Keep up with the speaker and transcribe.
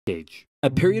Age. A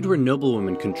period where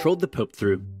noblewomen controlled the Pope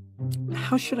through,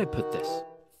 how should I put this?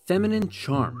 Feminine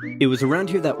charm. It was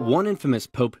around here that one infamous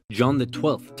Pope, John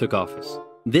XII, took office.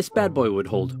 This bad boy would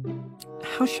hold,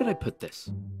 how should I put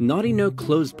this? Naughty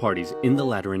no-clothes parties in the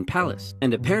Lateran Palace.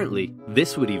 And apparently,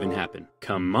 this would even happen.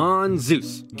 Come on,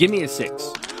 Zeus. Give me a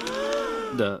 6.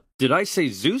 Did I say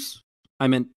Zeus? I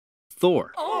meant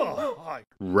Thor.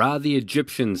 Ra, the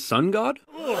Egyptian sun god?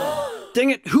 Dang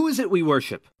it, who is it we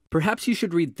worship? Perhaps you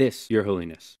should read this, Your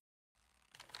Holiness.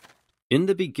 In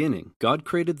the beginning, God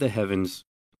created the heavens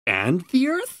and the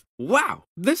earth? Wow,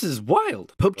 this is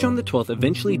wild! Pope John XII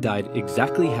eventually died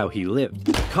exactly how he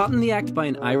lived, caught in the act by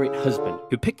an irate husband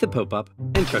who picked the Pope up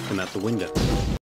and chucked him out the window.